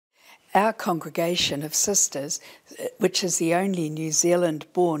Our congregation of sisters, which is the only New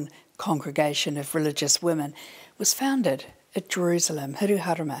Zealand-born congregation of religious women, was founded at Jerusalem,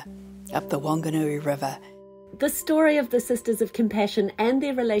 Hiruharama, up the Whanganui River. The story of the Sisters of Compassion and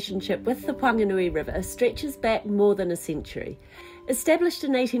their relationship with the Whanganui River stretches back more than a century. Established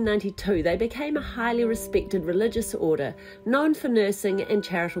in 1892, they became a highly respected religious order known for nursing and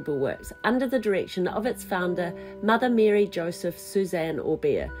charitable works under the direction of its founder, Mother Mary Joseph Suzanne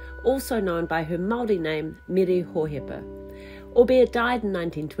Aubert, also known by her Māori name, Mary Joseph. Aubert died in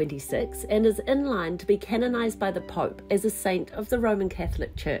 1926 and is in line to be canonised by the Pope as a saint of the Roman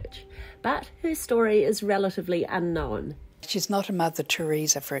Catholic Church, but her story is relatively unknown. She's not a Mother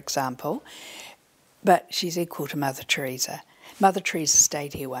Teresa, for example, but she's equal to Mother Teresa. Mother Teresa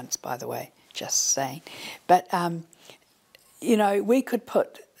stayed here once, by the way, just saying. But, you know, we could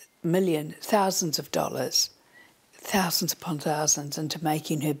put thousands of dollars, thousands upon thousands into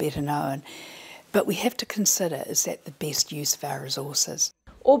making her better known. But we have to consider, is that the best use of our resources?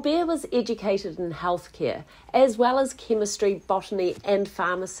 Aubert was educated in healthcare, as well as chemistry, botany and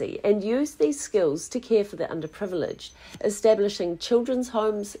pharmacy, and used these skills to care for the underprivileged, establishing children's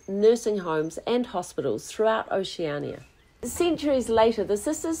homes, nursing homes and hospitals throughout Oceania. Centuries later, the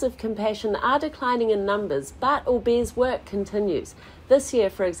Sisters of Compassion are declining in numbers, but Aubert's work continues. This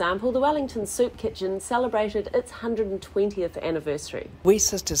year, for example, the Wellington Soup Kitchen celebrated its 120th anniversary. We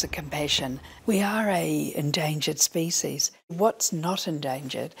Sisters of Compassion, we are an endangered species. What's not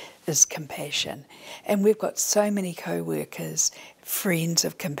endangered is compassion. And we've got so many co-workers, friends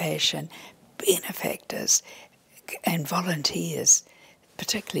of compassion, benefactors and volunteers,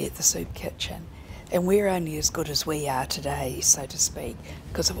 particularly at the Soup Kitchen. And we're only as good as we are today, so to speak,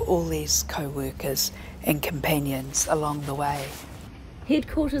 because of all these co-workers and companions along the way.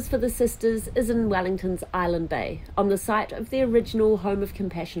 Headquarters for the Sisters is in Wellington's Island Bay, on the site of the original Home of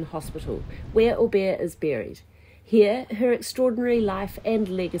Compassion Hospital, where Aubert is buried. Here, her extraordinary life and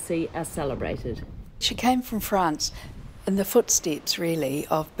legacy are celebrated. She came from France in the footsteps, really,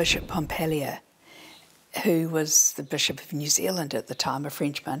 of Bishop Pompallier, who was the Bishop of New Zealand at the time, a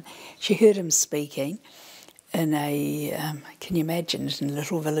Frenchman. She heard him speaking in can you imagine, in a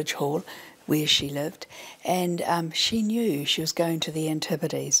little village hall where she lived, and she knew she was going to the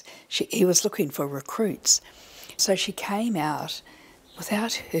Antipodes. He was looking for recruits. So she came out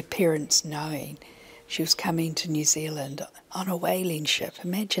without her parents knowing. She was coming to New Zealand on a whaling ship,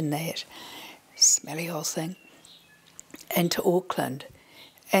 imagine that, smelly old thing, and to Auckland.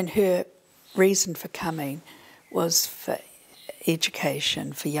 And her reason for coming was for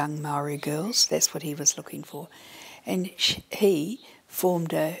education for young Maori girls. That's what he was looking for. And he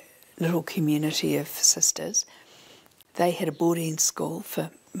formed a little community of sisters. They had a boarding school for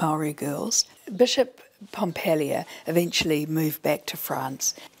Maori girls. Bishop Pompallier eventually moved back to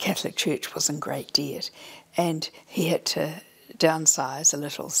France. Catholic Church was in great debt and he had to downsize a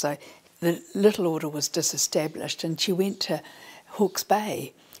little. So the little order was disestablished and she went to Hawke's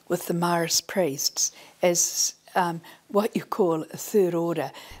Bay with the Maris priests as what you call a third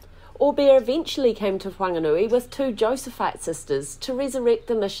order. Aubert eventually came to Whanganui with two Josephite sisters to resurrect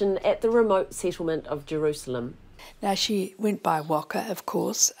the mission at the remote settlement of Jerusalem. Now she went by Waka, of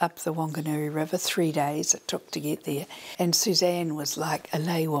course, up the Whanganui River, 3 days it took to get there. And Suzanne was like a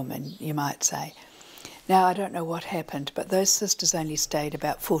laywoman, you might say. Now I don't know what happened, but those sisters only stayed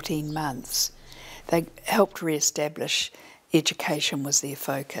about 14 months. They helped re-establish education was their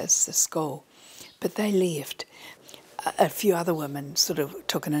focus, the school, but they left. A few other women sort of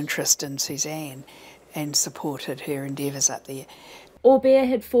took an interest in Suzanne and supported her endeavours up there. Aubert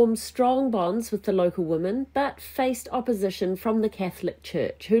had formed strong bonds with the local women, but faced opposition from the Catholic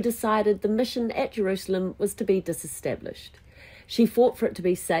Church, who decided the mission at Jerusalem was to be disestablished. She fought for it to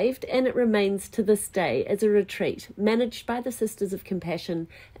be saved, and it remains to this day as a retreat managed by the Sisters of Compassion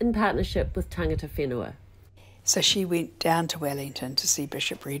in partnership with Tangata Whenua. So she went down to Wellington to see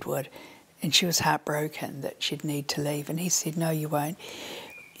Bishop Redwood, and she was heartbroken that she'd need to leave. And he said, no, you won't.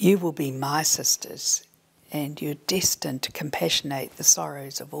 You will be my sisters, and you're destined to compassionate the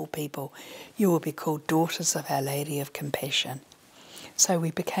sorrows of all people. You will be called Daughters of Our Lady of Compassion. So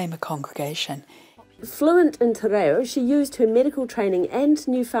we became a congregation. Fluent in te reo, she used her medical training and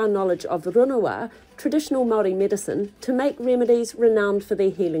newfound knowledge of runua, traditional Māori medicine, to make remedies renowned for their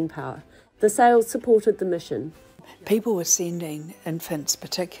healing power. The sales supported the mission. People were sending infants,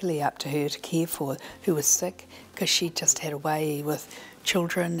 particularly up to her to care for, who were sick, because she just had a way with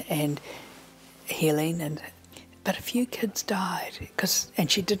children and healing. But a few kids died,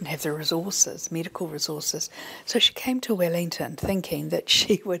 and she didn't have the resources, medical resources. So she came to Wellington thinking that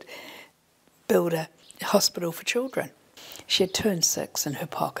she would build a hospital for children. She had 2 and 6 in her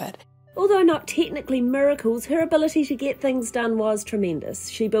pocket. Although not technically miracles, her ability to get things done was tremendous.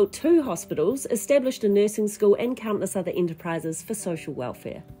 She built 2 hospitals, established a nursing school and countless other enterprises for social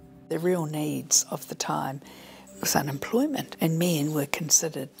welfare. The real needs of the time was unemployment, and men were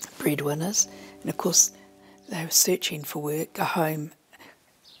considered breadwinners. And of course, they were searching for work, go home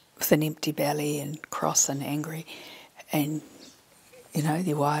with an empty belly and cross and angry, and, you know,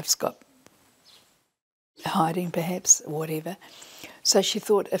 their wives got hiding perhaps, or whatever. So she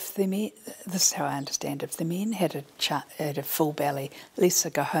thought, if the men, this is how I understand it, if the men had a full belly, at least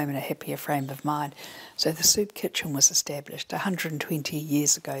they'd go home in a happier frame of mind. So the soup kitchen was established 120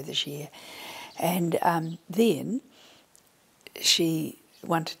 years ago this year. And then she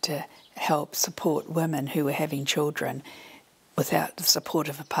wanted to help support women who were having children without the support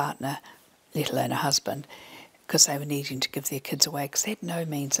of a partner, let alone a husband, because they were needing to give their kids away because they had no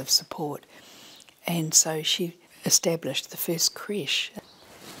means of support. And so she established the first creche.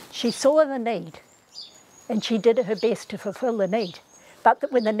 She saw the need and she did her best to fulfil the need.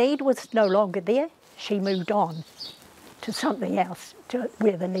 But when the need was no longer there, she moved on to something else, to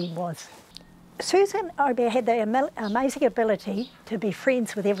where the need was. Suzanne Aubert had the amazing ability to be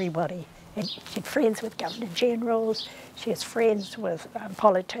friends with everybody. And she had friends with Governor-Generals, she was friends with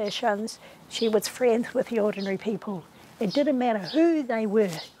politicians, she was friends with the ordinary people. It didn't matter who they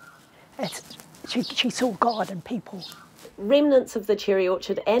were. She saw God in people. Remnants of the cherry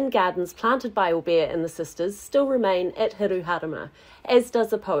orchard and gardens planted by Aubert and the sisters still remain at Hiruharama, as does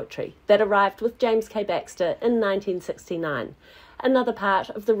the poetry that arrived with James K. Baxter in 1969, another part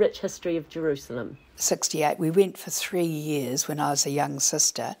of the rich history of Jerusalem. 68, we went for 3 years when I was a young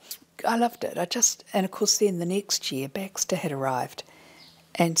sister. I loved it. And of course then the next year Baxter had arrived.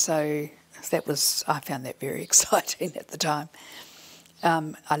 And so I found that very exciting at the time.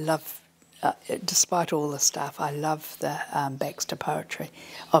 Despite all the stuff, I love the Baxter poetry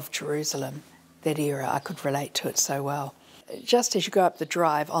of Jerusalem, that era. I could relate to it so well. Just as you go up the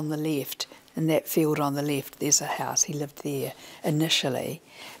drive on the left, in that field on the left, there's a house. He lived there initially,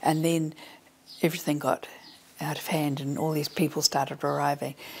 and then everything got out of hand and all these people started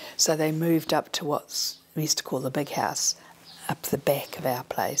arriving. So they moved up to what we used to call the big house, up the back of our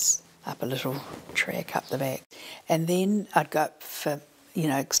place, up a little track up the back. And then I'd go up for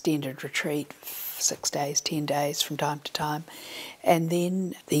extended retreat, 6 days, 10 days from time to time. And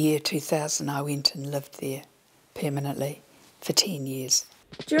then the year 2000, I went and lived there permanently for 10 years.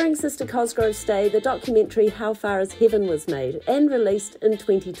 During Sister Cosgrove's stay, the documentary How Far Is Heaven was made and released in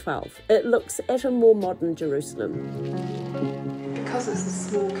 2012. It looks at a more modern Jerusalem. Because it's a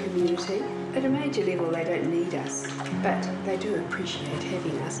small community, at a major level they don't need us, but they do appreciate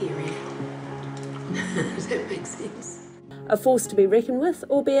having us here. Does that make sense? A force to be reckoned with,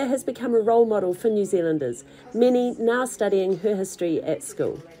 Aubert has become a role model for New Zealanders, many now studying her history at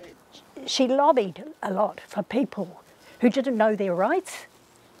school. She lobbied a lot for people who didn't know their rights.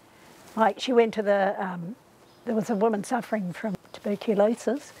 Like she went to there was a woman suffering from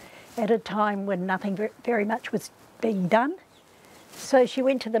tuberculosis at a time when nothing very much was being done. So she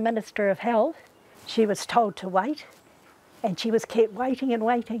went to the Minister of Health. She was told to wait, and she was kept waiting and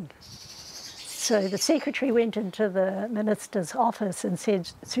waiting. So the secretary went into the minister's office and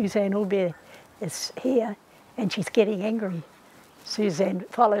said, Suzanne Aubert is here and she's getting angry. Suzanne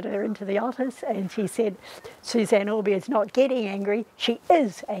followed her into the office and she said, Suzanne Aubert is not getting angry, she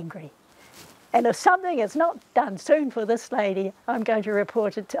is angry. And if something is not done soon for this lady, I'm going to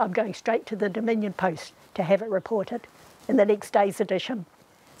report it, I'm going straight to the Dominion Post to have it reported in the next day's edition.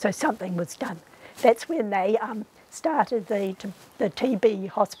 So something was done. That's when they started the TB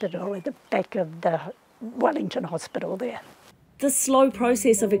hospital at the back of the Wellington Hospital there. The slow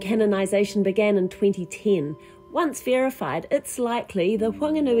process of her canonisation began in 2010. Once verified, it's likely the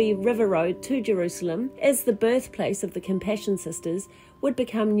Whanganui River Rd to Jerusalem, as the birthplace of the Compassion Sisters, would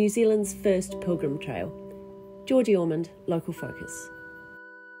become New Zealand's first pilgrim trail. Georgie Ormond, Local Focus.